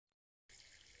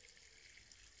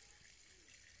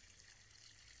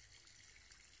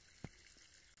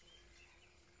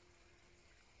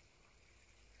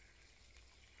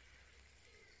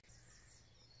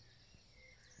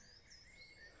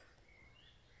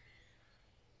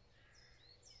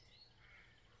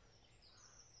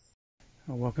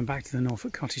Well, welcome back to the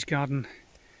Norfolk Cottage Garden,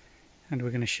 and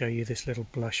we're going to show you this little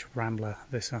Blush Rambler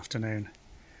this afternoon.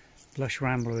 Blush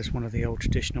Rambler is one of the old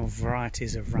traditional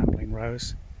varieties of rambling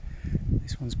rose.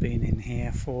 This one's been in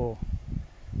here for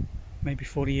maybe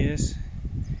 40 years,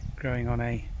 growing on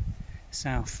a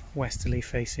southwesterly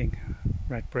facing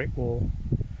red brick wall.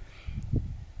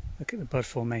 Look at the bud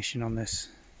formation on this.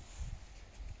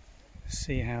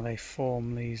 See how they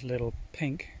form these little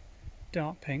pink,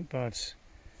 dark pink buds,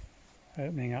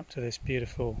 opening up to this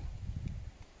beautiful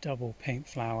double pink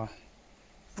flower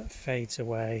that fades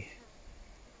away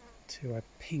to a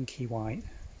pinky white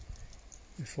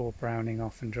before browning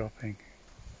off and dropping.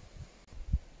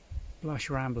 Blush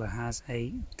Rambler has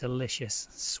a delicious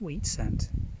sweet scent.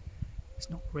 It's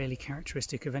not really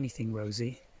characteristic of anything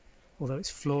rosy, although it's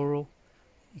floral.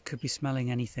 You could be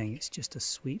smelling anything. It's just a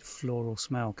sweet floral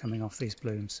smell coming off these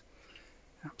blooms.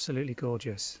 Absolutely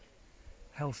gorgeous.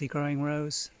 Healthy growing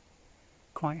rose.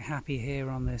 Quite happy here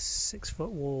on this 6-foot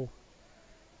wall.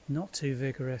 Not too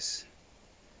vigorous.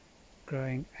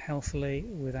 Growing healthily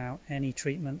without any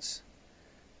treatments.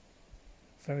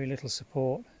 Very little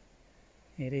support.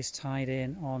 It is tied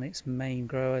in on its main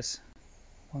growers.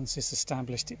 Once it's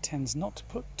established, it tends not to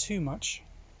put too much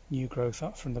new growth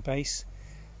up from the base.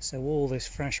 So all this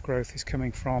fresh growth is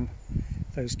coming from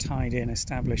those tied in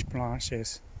established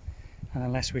branches. And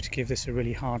unless we're to give this a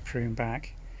really hard prune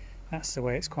back, that's the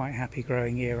way it's quite happy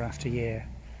growing year after year.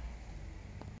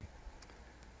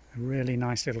 A really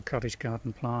nice little cottage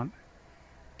garden plant,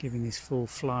 giving this full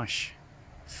flush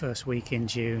first week in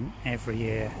June every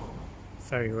year.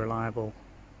 Very reliable,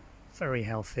 very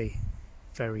healthy,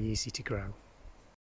 very easy to grow.